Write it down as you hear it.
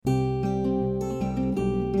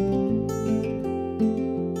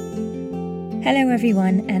Hello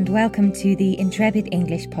everyone and welcome to the Intrepid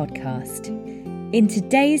English podcast. In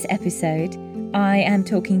today's episode, I am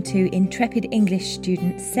talking to Intrepid English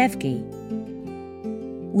student Sevgi.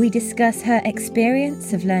 We discuss her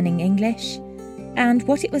experience of learning English and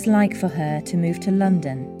what it was like for her to move to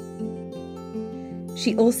London.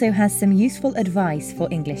 She also has some useful advice for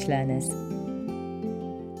English learners.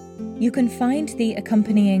 You can find the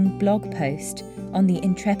accompanying blog post on the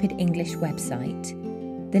Intrepid English website.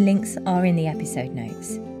 The links are in the episode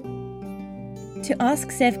notes. To ask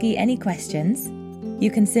Sevgi any questions, you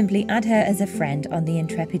can simply add her as a friend on the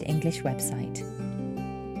Intrepid English website.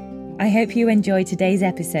 I hope you enjoyed today's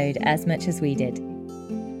episode as much as we did.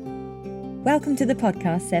 Welcome to the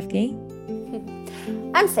podcast, Sevgi.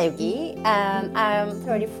 I'm Sevgi and I'm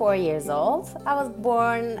 34 years old. I was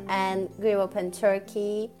born and grew up in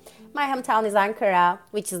Turkey. My hometown is Ankara,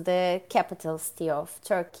 which is the capital city of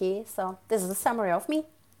Turkey. So this is a summary of me.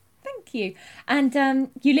 Thank you. And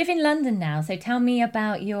you live in London now, so tell me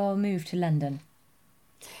about your move to London.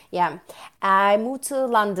 Yeah, I moved to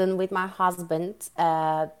London with my husband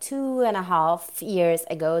 2.5 years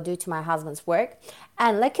ago due to my husband's work.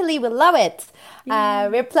 And luckily we love it.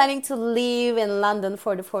 We're planning to live in London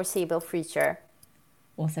for the foreseeable future.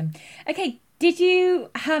 Awesome. Okay, did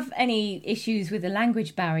you have any issues with the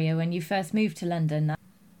language barrier when you first moved to London?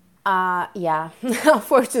 Yeah,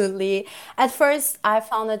 unfortunately. At first, I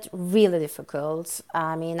found it really difficult.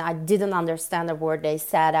 I mean, I didn't understand the word they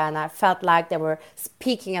said, and I felt like they were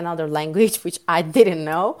speaking another language, which I didn't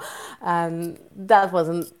know. That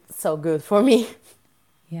wasn't so good for me.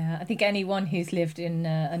 Yeah, I think anyone who's lived in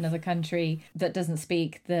another country that doesn't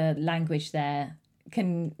speak the language there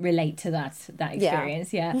can relate to that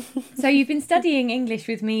experience. Yeah. So you've been studying English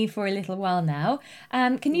with me for a little while now.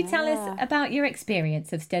 Can you tell us about your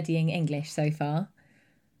experience of studying English so far?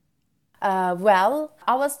 Well,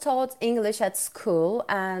 I was taught English at school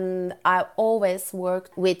and I always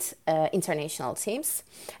worked with international teams.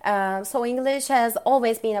 So English has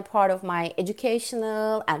always been a part of my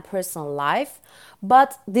educational and personal life.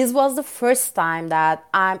 But this was the first time that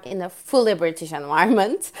I'm in a fully British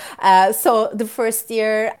environment. So the first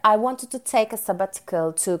year, I wanted to take a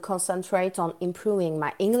sabbatical to concentrate on improving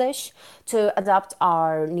my English, to adapt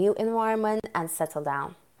our new environment and settle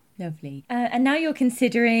down. Lovely. And now you're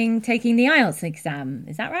considering taking the IELTS exam,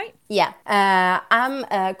 is that right? Yeah,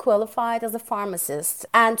 I'm qualified as a pharmacist,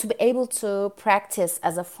 and to be able to practice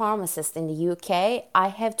as a pharmacist in the UK, I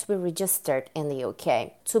have to be registered in the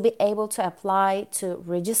UK. To be able to apply to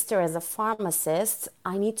register as a pharmacist,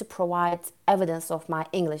 I need to provide evidence of my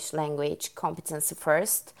English language competency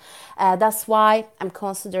first. That's why I'm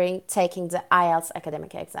considering taking the IELTS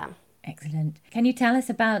academic exam. Excellent. Can you tell us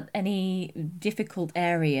about any difficult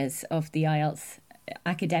areas of the IELTS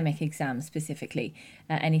academic exam specifically?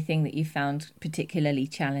 Anything that you found particularly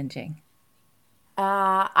challenging?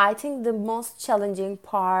 I think the most challenging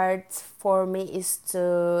part for me is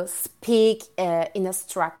to speak in a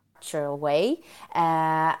structural way.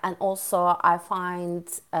 And also I find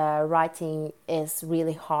writing is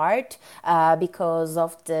really hard because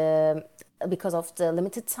of the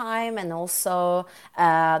limited time and also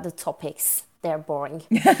the topics. They're boring.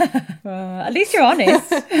 At least you're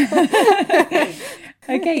honest.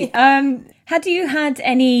 Okay. Had you had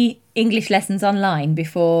any English lessons online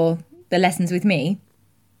before the lessons with me?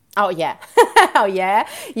 Oh, yeah. Oh, yeah.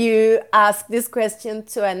 You asked this question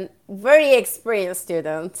to a very experienced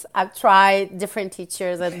student. I've tried different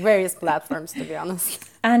teachers at various platforms, to be honest.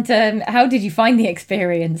 And how did you find the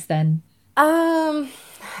experience then?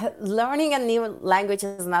 Learning a new language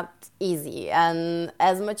is not easy, and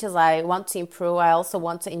as much as I want to improve, I also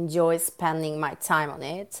want to enjoy spending my time on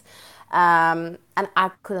it. And I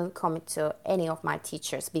couldn't commit to any of my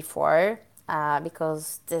teachers before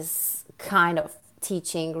because this kind of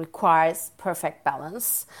teaching requires perfect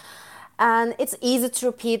balance. And it's easy to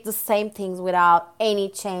repeat the same things without any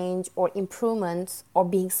change or improvement or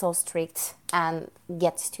being so strict and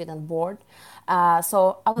get student bored.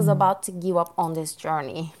 So I was about to give up on this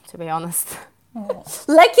journey, to be honest. Oh.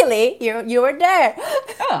 Luckily, you were there.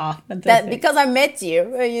 Oh, fantastic. Because I met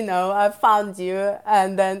you, I found you.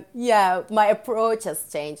 And then, my approach has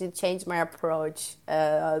changed. It changed my approach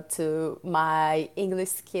to my English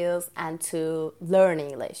skills and to learn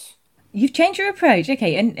English. You've changed your approach.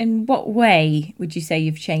 Okay. And in what way would you say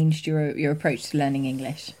you've changed your approach to learning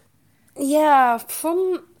English? Yeah,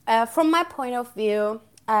 from my point of view,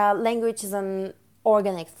 language is an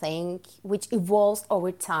organic thing which evolves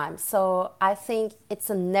over time. So I think it's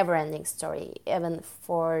a never-ending story, even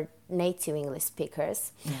for native English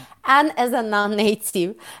speakers. And as a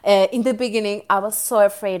non-native, in the beginning, I was so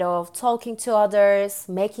afraid of talking to others,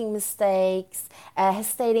 making mistakes,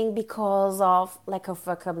 hesitating because of lack of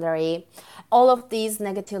vocabulary. All of these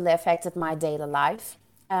negatively affected my daily life.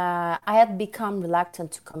 I had become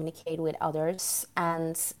reluctant to communicate with others,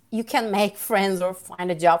 and you can make friends or find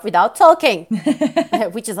a job without talking,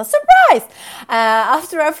 which is a surprise.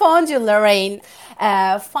 After I found you, Lorraine,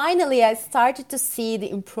 finally I started to see the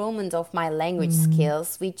improvement of my language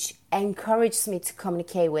skills, which encouraged me to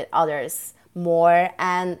communicate with others more,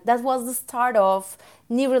 and that was the start of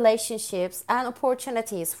new relationships and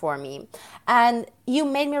opportunities for me. And you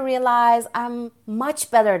made me realize I'm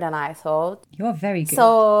much better than I thought. You're very good.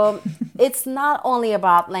 So it's not only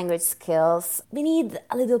about language skills. We need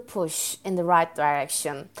a little push in the right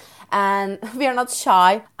direction. And we are not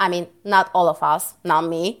shy. I mean, not all of us, not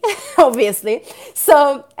me, obviously.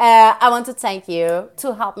 So I want to thank you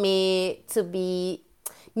to help me to be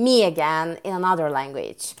me again in another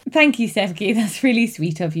language. Thank you, Sevgi. That's really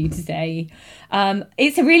sweet of you to say.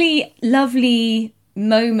 It's a really lovely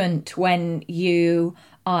moment when you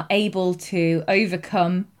are able to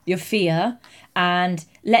overcome your fear and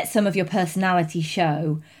let some of your personality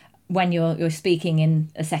show when you're speaking in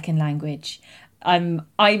a second language. I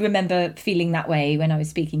remember feeling that way when I was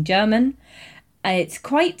speaking German. It's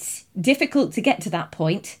quite difficult to get to that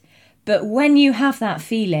point, but when you have that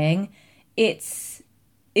feeling, it's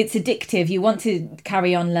addictive. You want to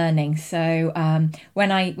carry on learning. So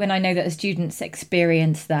when I know that the students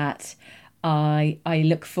experience that, I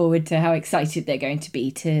look forward to how excited they're going to be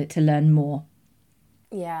to learn more.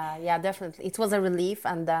 Yeah, definitely. It was a relief,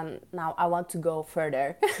 and then now I want to go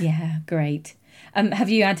further. Yeah, great. Have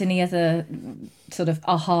you had any other sort of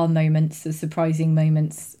aha moments or surprising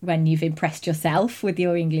moments when you've impressed yourself with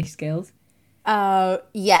your English skills?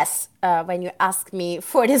 Yes, when you asked me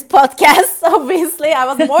for this podcast, obviously, I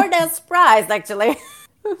was more than surprised, actually.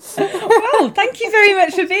 Well, thank you very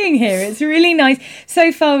much for being here. It's really nice.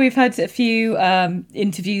 So far, we've had a few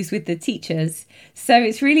interviews with the teachers, so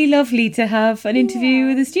it's really lovely to have an interview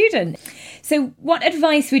with a student. So what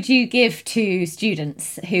advice would you give to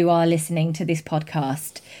students who are listening to this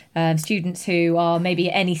podcast, students who are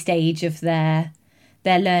maybe at any stage of their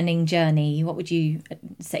learning journey? What would you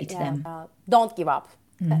say to them? Don't give up.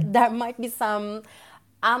 There might be some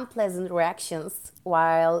unpleasant reactions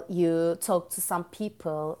while you talk to some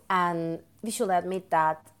people, and we should admit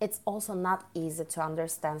that it's also not easy to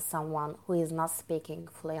understand someone who is not speaking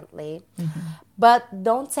fluently. But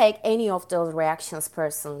don't take any of those reactions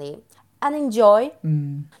personally and enjoy.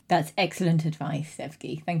 That's excellent advice,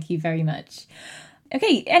 Sevgi. Thank you very much.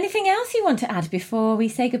 Okay, anything else you want to add before we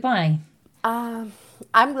say goodbye?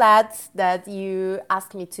 I'm glad that you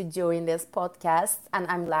asked me to join this podcast, and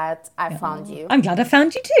I'm glad I found you. I'm glad I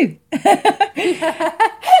found you too.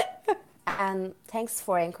 And thanks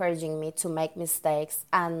for encouraging me to make mistakes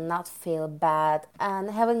and not feel bad. And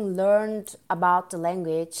having learned about the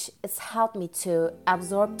language, it's helped me to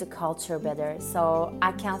absorb the culture better. So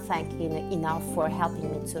I can't thank you enough for helping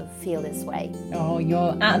me to feel this way. Oh,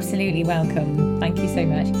 you're absolutely welcome. Thank you so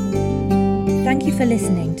much. Thank you for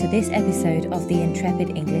listening to this episode of the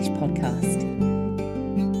Intrepid English podcast.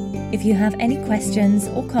 If you have any questions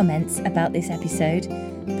or comments about this episode,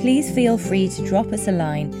 please feel free to drop us a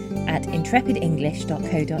line at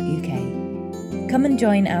intrepidenglish.co.uk. Come and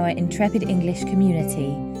join our Intrepid English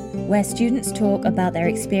community, where students talk about their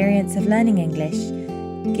experience of learning English,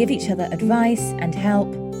 give each other advice and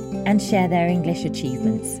help, and share their English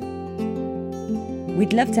achievements.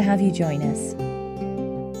 We'd love to have you join us.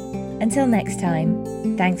 Until next time,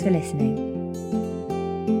 thanks for listening.